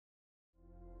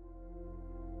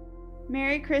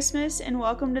Merry Christmas and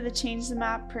welcome to the Change the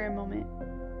Map prayer moment.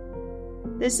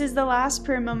 This is the last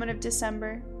prayer moment of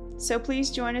December, so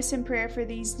please join us in prayer for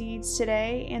these needs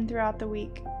today and throughout the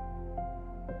week.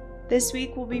 This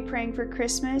week we'll be praying for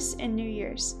Christmas and New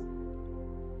Year's.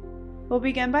 We'll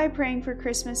begin by praying for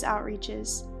Christmas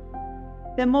outreaches.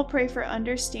 Then we'll pray for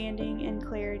understanding and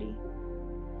clarity.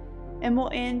 And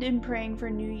we'll end in praying for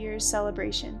New Year's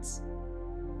celebrations.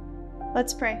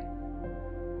 Let's pray.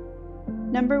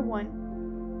 Number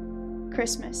 1,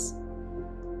 Christmas.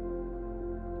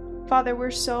 Father,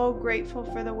 we're so grateful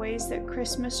for the ways that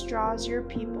Christmas draws your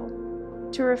people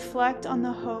to reflect on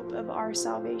the hope of our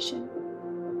salvation.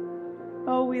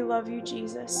 Oh, we love you,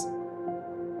 Jesus.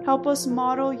 Help us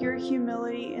model your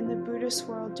humility in the Buddhist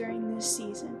world during this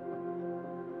season.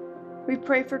 We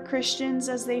pray for Christians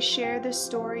as they share the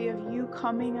story of you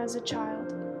coming as a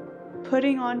child,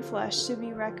 putting on flesh to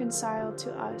be reconciled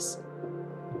to us.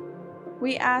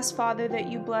 We ask, Father,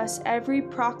 that you bless every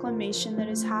proclamation that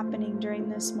is happening during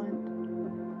this month.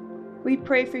 We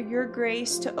pray for your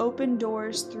grace to open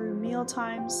doors through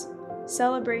mealtimes,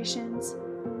 celebrations,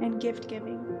 and gift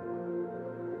giving.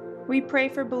 We pray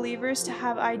for believers to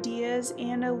have ideas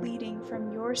and a leading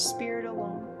from your Spirit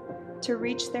alone to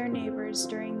reach their neighbors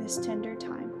during this tender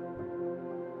time.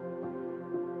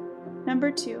 Number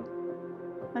 2,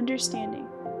 understanding.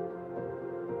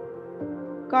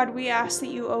 God, we ask that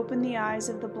you open the eyes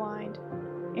of the blind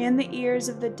and the ears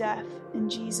of the deaf in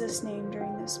Jesus' name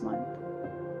during this month.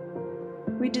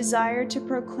 We desire to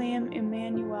proclaim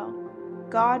Emmanuel,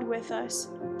 God with us,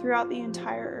 throughout the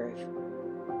entire earth.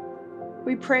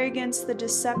 We pray against the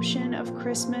deception of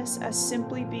Christmas as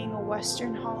simply being a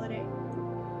Western holiday,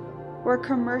 where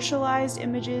commercialized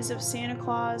images of Santa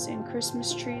Claus and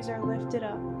Christmas trees are lifted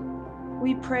up.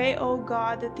 We pray, O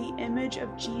God, that the image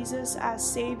of Jesus as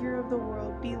Savior of the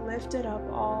world be lifted up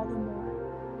all the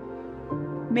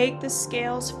more. Make the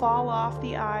scales fall off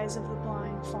the eyes of the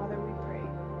blind, Father, we pray.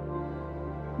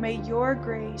 May your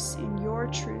grace and your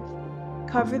truth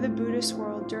cover the Buddhist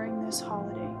world during this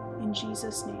holiday, in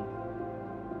Jesus' name.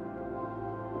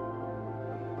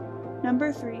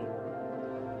 Number 3,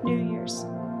 New Year's.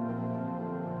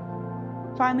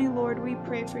 Finally, Lord, we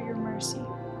pray for your mercy.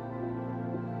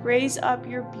 Raise up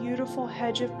your beautiful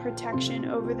hedge of protection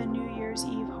over the New Year's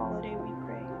Eve holiday, we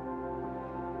pray.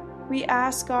 We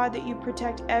ask, God, that you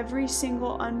protect every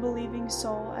single unbelieving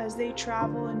soul as they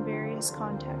travel in various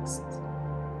contexts.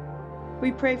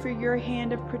 We pray for your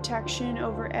hand of protection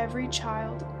over every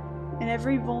child and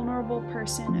every vulnerable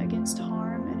person against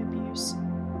harm and abuse.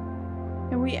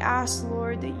 And we ask,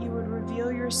 Lord, that you would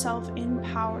reveal yourself in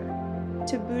power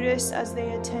to Buddhists as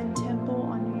they attend temple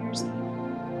on New Year's Eve.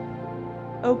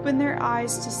 Open their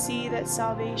eyes to see that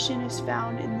salvation is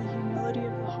found in the humility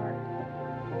of the heart,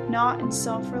 not in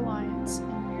self-reliance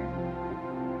and merit.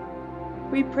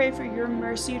 We pray for your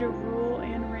mercy to rule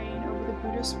and reign over the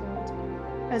Buddhist world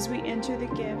as we enter the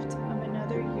gift of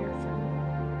another year from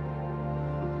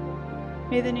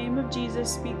you. May the name of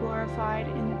Jesus be glorified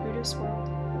in the Buddhist world.